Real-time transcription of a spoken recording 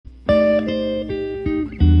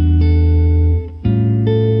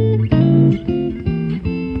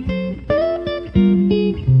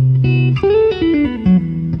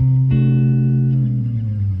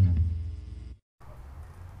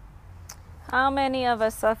How many of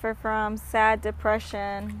us suffer from sad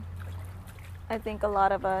depression? I think a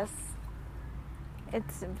lot of us.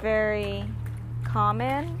 It's very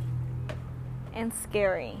common and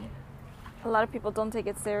scary. A lot of people don't take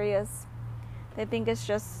it serious. They think it's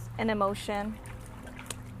just an emotion.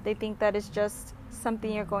 They think that it's just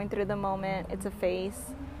something you're going through the moment. It's a phase.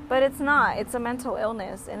 But it's not. It's a mental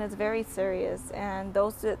illness, and it's very serious. And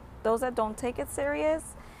those that don't take it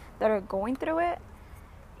serious, that are going through it,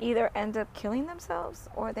 either end up killing themselves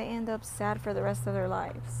or they end up sad for the rest of their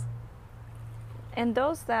lives. And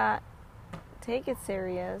those that take it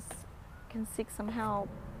serious can seek some help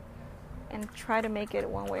and try to make it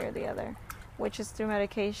one way or the other, which is through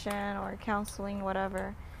medication or counseling,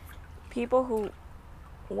 whatever. People who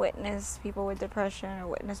witness people with depression or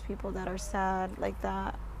witness people that are sad like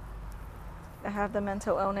that have the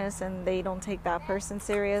mental illness and they don't take that person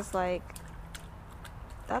serious, like,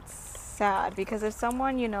 that's sad. Because if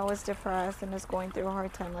someone you know is depressed and is going through a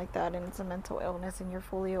hard time like that and it's a mental illness and you're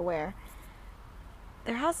fully aware,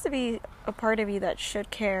 there has to be a part of you that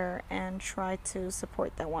should care and try to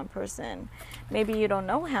support that one person. Maybe you don't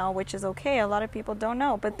know how, which is okay. A lot of people don't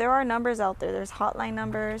know, but there are numbers out there. There's hotline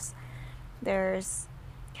numbers. There's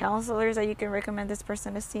counselors that you can recommend this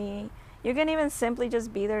person to see. You can even simply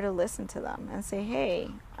just be there to listen to them and say,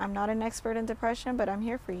 hey, I'm not an expert in depression, but I'm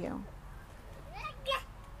here for you.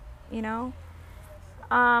 You know?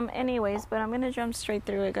 Anyways, but I'm going to jump straight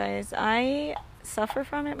through it, guys. I suffer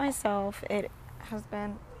from it myself. It has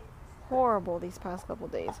been horrible these past couple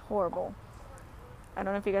days. Horrible. I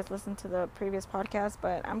don't know if you guys listened to the previous podcast,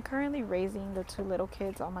 but I'm currently raising the 2 little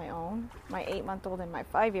kids on my own. My 8-month-old and my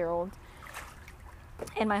 5-year-old.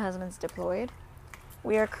 And my husband's deployed.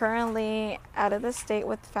 We are currently out of the state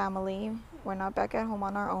with family. We're not back at home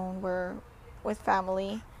on our own. We're with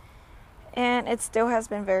family. And it still has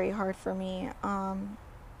been very hard for me.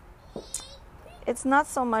 It's not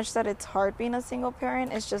so much that it's hard being a single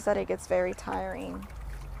parent. It's just that it gets very tiring.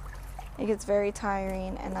 It gets very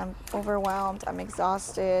tiring and I'm overwhelmed. I'm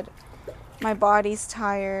exhausted. My body's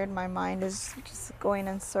tired. My mind is just going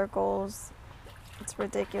in circles. It's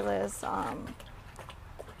ridiculous.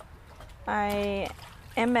 I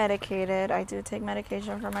am medicated. I do take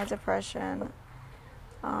medication for my depression.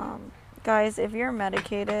 Guys, if you're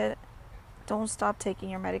medicated, don't stop taking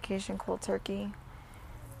your medication cold turkey.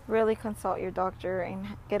 Really consult your doctor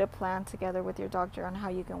and get a plan together with your doctor on how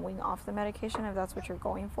you can wean off the medication if that's what you're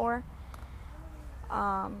going for.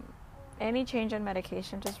 Any change in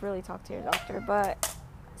medication, just really talk to your doctor. But,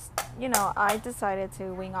 you know, I decided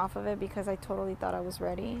to wean off of it because I totally thought I was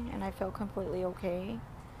ready and I felt completely okay.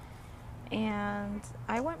 And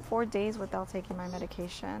I went 4 days without taking my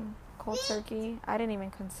medication, cold turkey. I didn't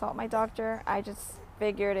even consult my doctor. I just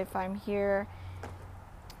figured if I'm here,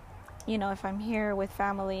 you know, if I'm here with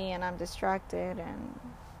family and I'm distracted and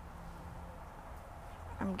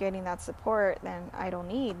I'm getting that support, then I don't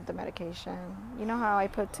need the medication. You know how I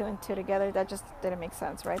put 2 and 2 together? That just didn't make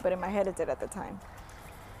sense, right? But in my head it did at the time.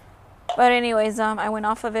 But anyways, I went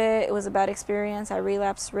off of it. It was a bad experience. I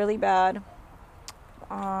relapsed really bad.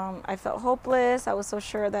 I felt hopeless. I was so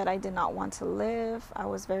sure that I did not want to live. I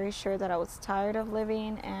was very sure that I was tired of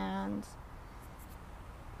living, and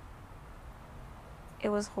it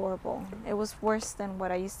was horrible. It was worse than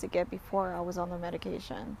what I used to get before I was on the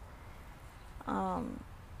medication.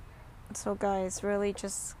 So guys, really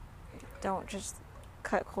just don't just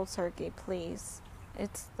cut cold turkey, please.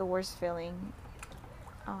 It's the worst feeling.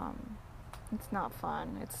 It's not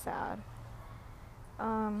fun. It's sad.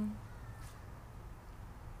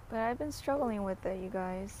 But I've been struggling with it, you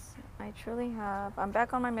guys. I truly have. I'm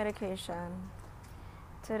back on my medication.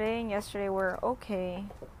 Today and yesterday were okay.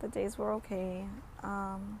 The days were okay.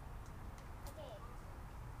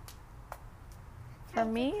 For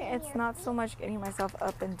me, it's not so much getting myself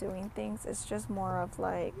up and doing things. It's just more of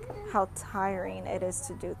like how tiring it is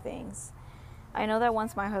to do things. I know that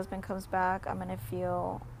once my husband comes back, I'm going to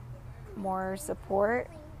feel more support.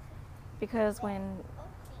 Because when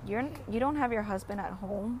you don't have your husband at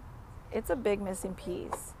home, it's a big missing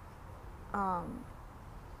piece.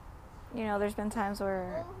 You know, there's been times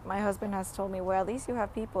where my husband has told me, well, at least you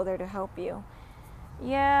have people there to help you.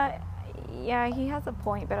 Yeah, he has a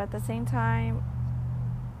point, but at the same time,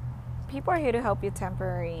 people are here to help you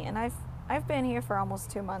temporary. And I've been here for almost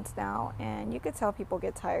 2 months now, and you could tell people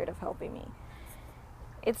get tired of helping me.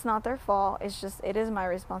 It's not their fault. It's just, it is my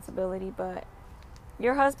responsibility, but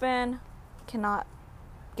your husband cannot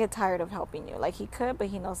get tired of helping you. Like, he could, but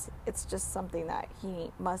he knows it's just something that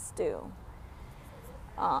he must do.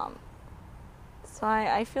 So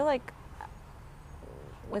I feel like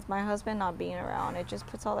with my husband not being around, it just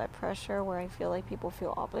puts all that pressure where I feel like people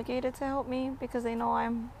feel obligated to help me because they know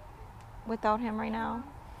I'm without him right now.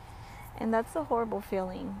 And that's a horrible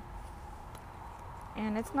feeling.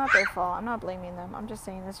 And it's not their fault. I'm not blaming them. I'm just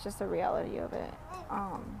saying it's just the reality of it.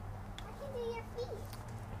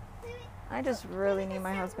 I just really need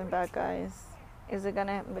my husband back, guys. Is it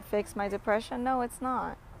gonna fix my depression? No, it's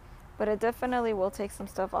not. But it definitely will take some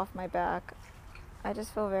stuff off my back. I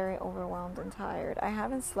just feel very overwhelmed and tired. I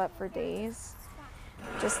haven't slept for days.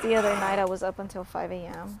 Just the other night I was up until 5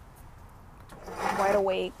 a.m. wide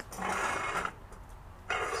awake.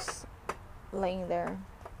 Just laying there.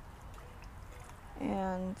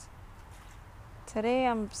 And today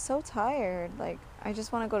I'm so tired. Like, I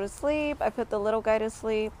just want to go to sleep. I put the little guy to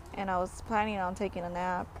sleep and I was planning on taking a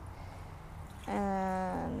nap.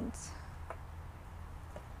 And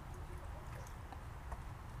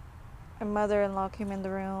my mother-in-law came in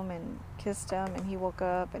the room and kissed him and he woke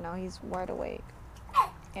up and now he's wide awake.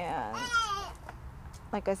 And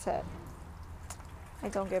like I said, I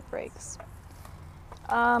don't get breaks.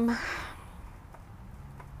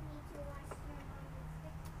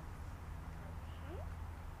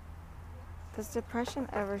 Does depression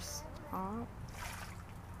ever stop?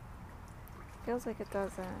 Feels like it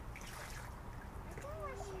doesn't.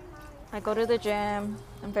 I go to the gym.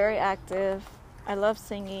 I'm very active. I love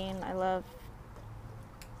singing. I love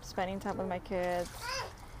spending time with my kids.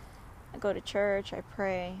 I go to church. I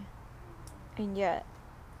pray. And yet,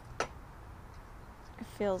 it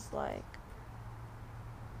feels like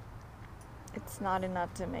it's not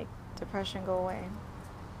enough to make depression go away.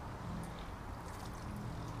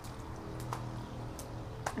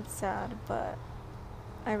 It's sad, but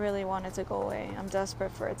I really want it to go away. I'm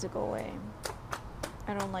desperate for it to go away.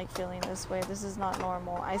 I don't like feeling this way. This is not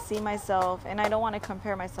normal. I see myself, and I don't want to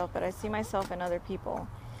compare myself, but I see myself in other people.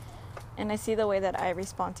 And I see the way that I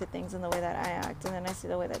respond to things and the way that I act, and then I see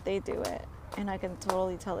the way that they do it. And I can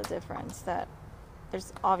totally tell the difference, that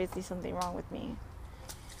there's obviously something wrong with me.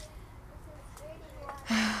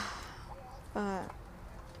 But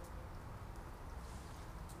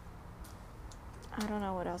I don't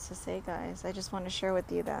know what else to say, guys. I just want to share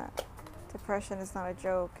with you that depression is not a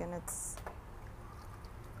joke, and it's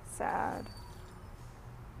sad.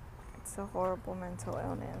 It's a horrible mental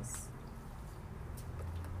illness.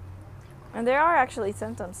 And there are actually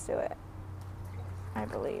symptoms to it, I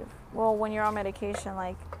believe. Well, when you're on medication,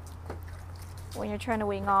 like when you're trying to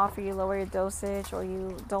wean off or you lower your dosage or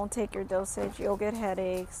you don't take your dosage, you'll get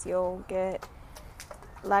headaches, you'll get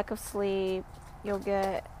lack of sleep, you'll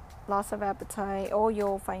get loss of appetite, or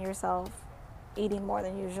you'll find yourself eating more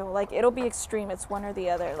than usual. Like, it'll be extreme. It's one or the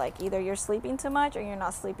other. Like, either you're sleeping too much or you're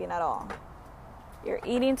not sleeping at all. You're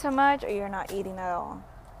eating too much or you're not eating at all.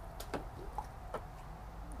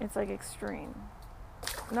 It's like extreme.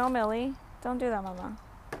 No, Millie, don't do that, Mama.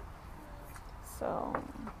 So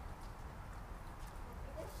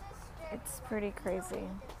it's pretty crazy.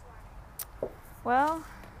 Well,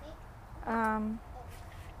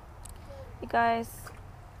 you guys,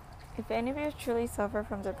 if any of you truly suffer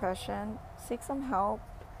from depression, seek some help.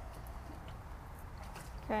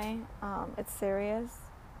 Okay? It's serious.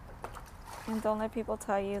 And don't let people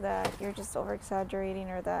tell you that you're just over-exaggerating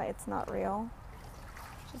or that it's not real.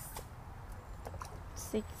 Just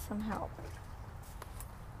seek some help.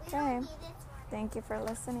 Okay. Thank you for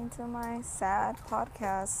listening to my sad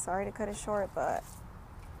podcast. Sorry to cut it short, but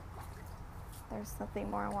there's nothing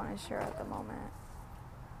more I want to share at the moment.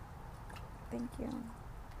 Thank you.